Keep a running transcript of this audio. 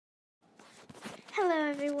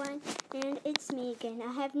everyone, and it's me again.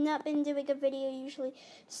 I have not been doing a video usually.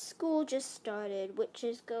 School just started, which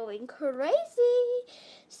is going crazy.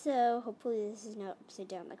 So hopefully this is not upside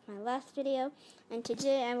down like my last video. And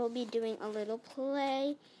today I will be doing a little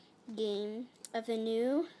play game of the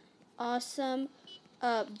new awesome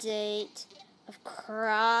update of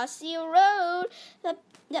Crossy Road, the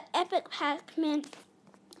epic Pac-Man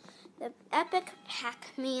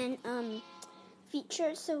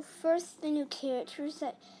feature. So first, the new characters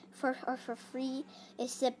that are for free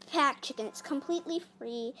is the Pack Chicken. It's completely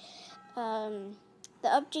free. The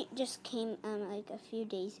update just came like a few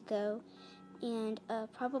days ago, and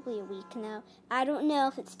probably a week now. I don't know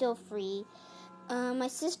if it's still free. My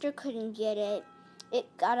sister couldn't get it. It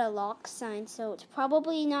got a lock sign, so it's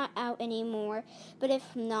probably not out anymore. But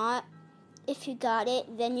if not, if you got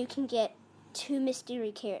it, then you can get 2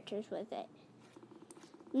 mystery characters with it.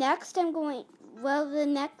 Next, the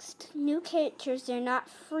next new characters, they're not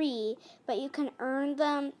free, but you can earn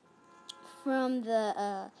them from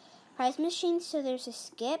the prize machine. So there's a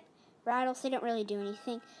Skip, Rattles, they don't really do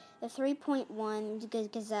anything. The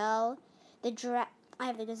 3.1, Gazelle, I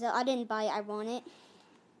have the Gazelle, I didn't buy it, I want it.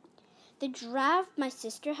 The Giraffe, my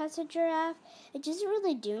sister has a Giraffe. It doesn't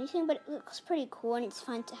really do anything, but it looks pretty cool and it's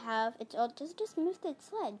fun to have. It just moves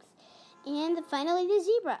its legs. And finally, the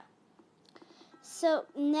Zebra. So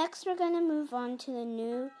next we're going to move on to the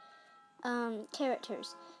new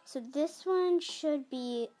characters. So this one should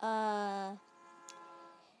be, I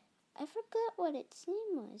forgot what its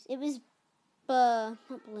name was. It was not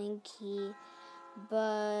Blinky,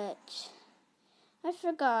 but I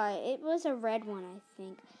forgot. It was a red one, I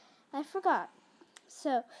think. I forgot.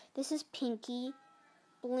 So this is Pinky,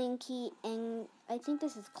 Blinky, and I think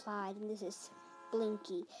this is Clyde, and this is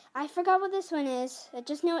Blinky. I forgot what this one is. I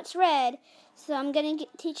just know it's red, so I'm going to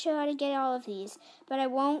teach you how to get all of these. But I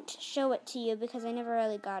won't show it to you because I never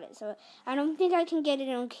really got it. So I don't think I can get it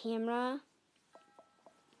on camera.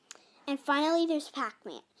 And finally, there's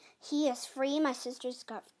Pac-Man. He is free. My sister's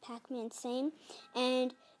got Pac-Man same.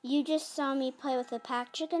 And you just saw me play with the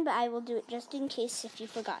Pack Chicken, but I will do it just in case if you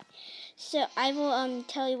forgot. So I will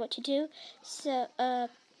tell you what to do. So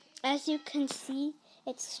as you can see,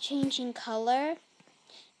 it's changing color,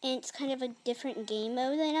 and it's kind of a different game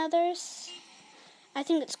mode than others. I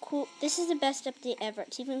think it's cool. This is the best update ever.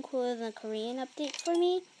 It's even cooler than the Korean update for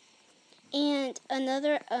me. And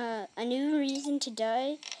another, a new reason to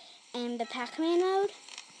die, and the Pac-Man mode.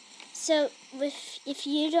 So if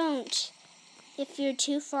you're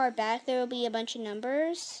too far back, there will be a bunch of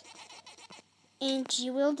numbers, and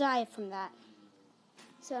you will die from that.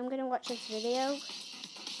 So I'm gonna watch this video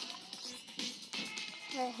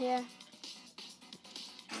right here.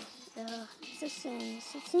 It's The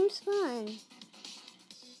Sims. It seems fun.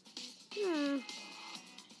 It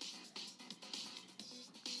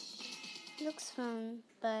looks fun,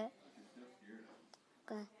 but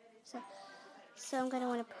okay. So I'm gonna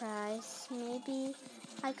win a prize. Maybe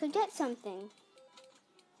I could get something.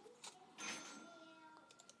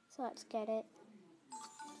 So let's get it.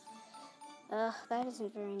 That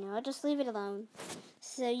isn't very new. I'll just leave it alone.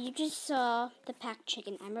 So you just saw the Pack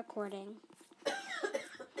Chicken. I'm recording.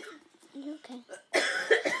 Okay.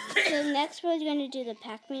 So next we're going to do the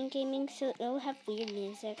Pac-Man gaming. So it'll have weird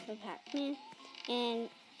music for Pac-Man. And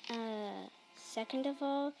second of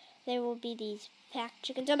all, there will be these Pack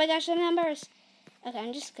Chickens. Oh my gosh, the numbers! Okay,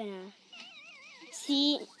 I'm just gonna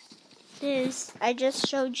see this. I just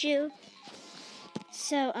showed you.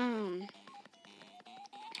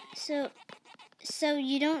 So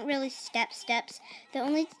you don't really steps. The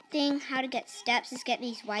only thing how to get steps is get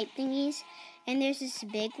these white thingies. And there's this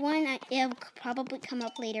big one. It'll probably come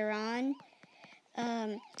up later on.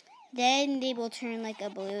 Then they will turn like a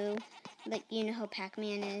blue. Like, you know how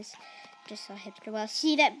Pac-Man is. Just so hipster. Well,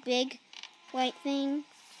 see that big white thing?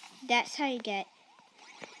 That's how you get.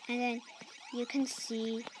 And then you can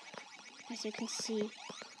see, as you can see,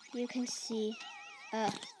 I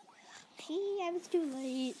was too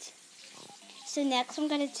late. So next I'm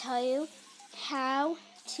going to tell you how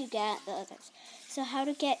to get the others. So how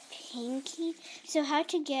to get Pinky. So how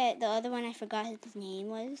to get the other one, I forgot his name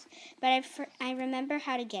was. But I remember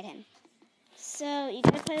how to get him. So you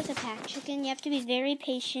got to play with the Pack Chicken. You have to be very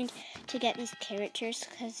patient to get these characters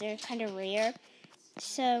because they're kind of rare.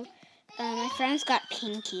 So my friends got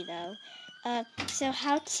Pinky though. So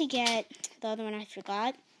how to get the other one I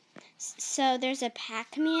forgot. So there's a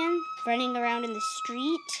Pac-Man running around in the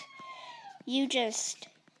street. You just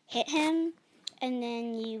hit him, and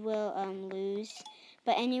then you will lose.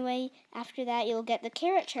 But anyway, after that, you'll get the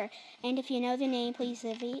character. And if you know the name, please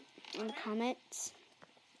leave it in the comments.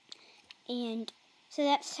 And so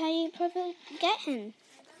that's how you probably get him.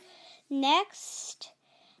 Next,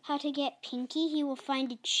 how to get Pinky. He will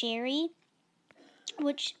find a cherry,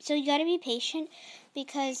 so you gotta be patient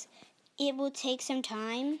because it will take some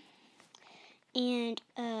time. And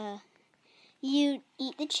you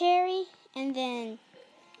eat the cherry, and then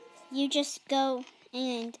you just go,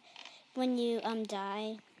 and when you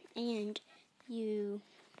die, and you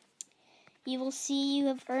will see you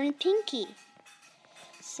have earned Pinky.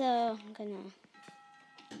 So I'm gonna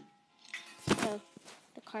throw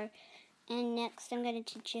the card. And next I'm going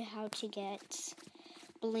to teach you how to get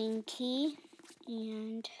Blinky.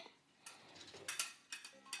 And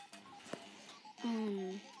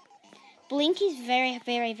Blinky's very,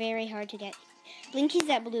 very, very hard to get. Blinky's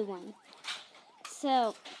that blue one.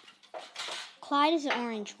 So Clyde is the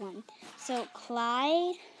orange one. So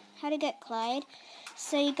Clyde, how to get Clyde?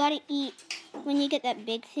 So you gotta eat, when you get that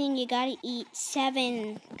big thing, you gotta eat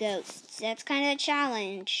 7 ghosts. That's kind of a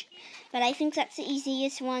challenge. But I think that's the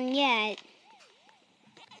easiest one yet.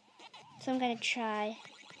 So I'm gonna try.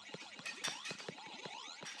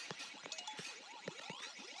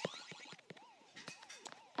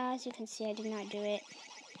 As you can see, I did not do it.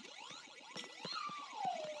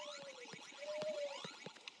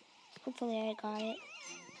 Hopefully I got it.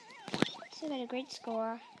 So I got a great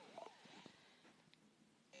score.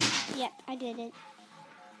 Yep, I did it.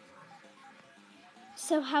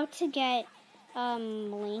 So how to get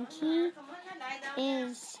Blinky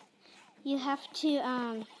is you have to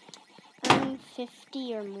earn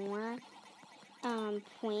 50 or more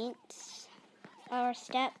points or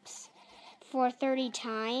steps for 30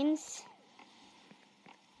 times.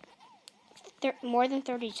 More than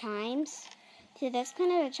 30 times. So that's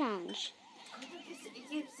kind of a challenge.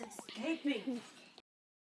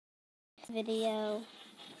 Video.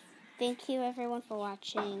 Thank you everyone for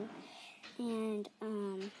watching. And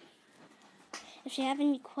if you have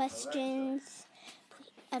any questions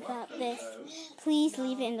about this, please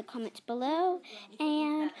leave it in the comments below.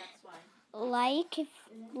 And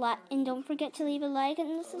and don't forget to leave a like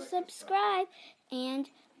and subscribe. And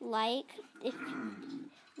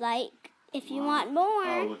if you want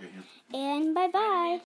more. And bye bye.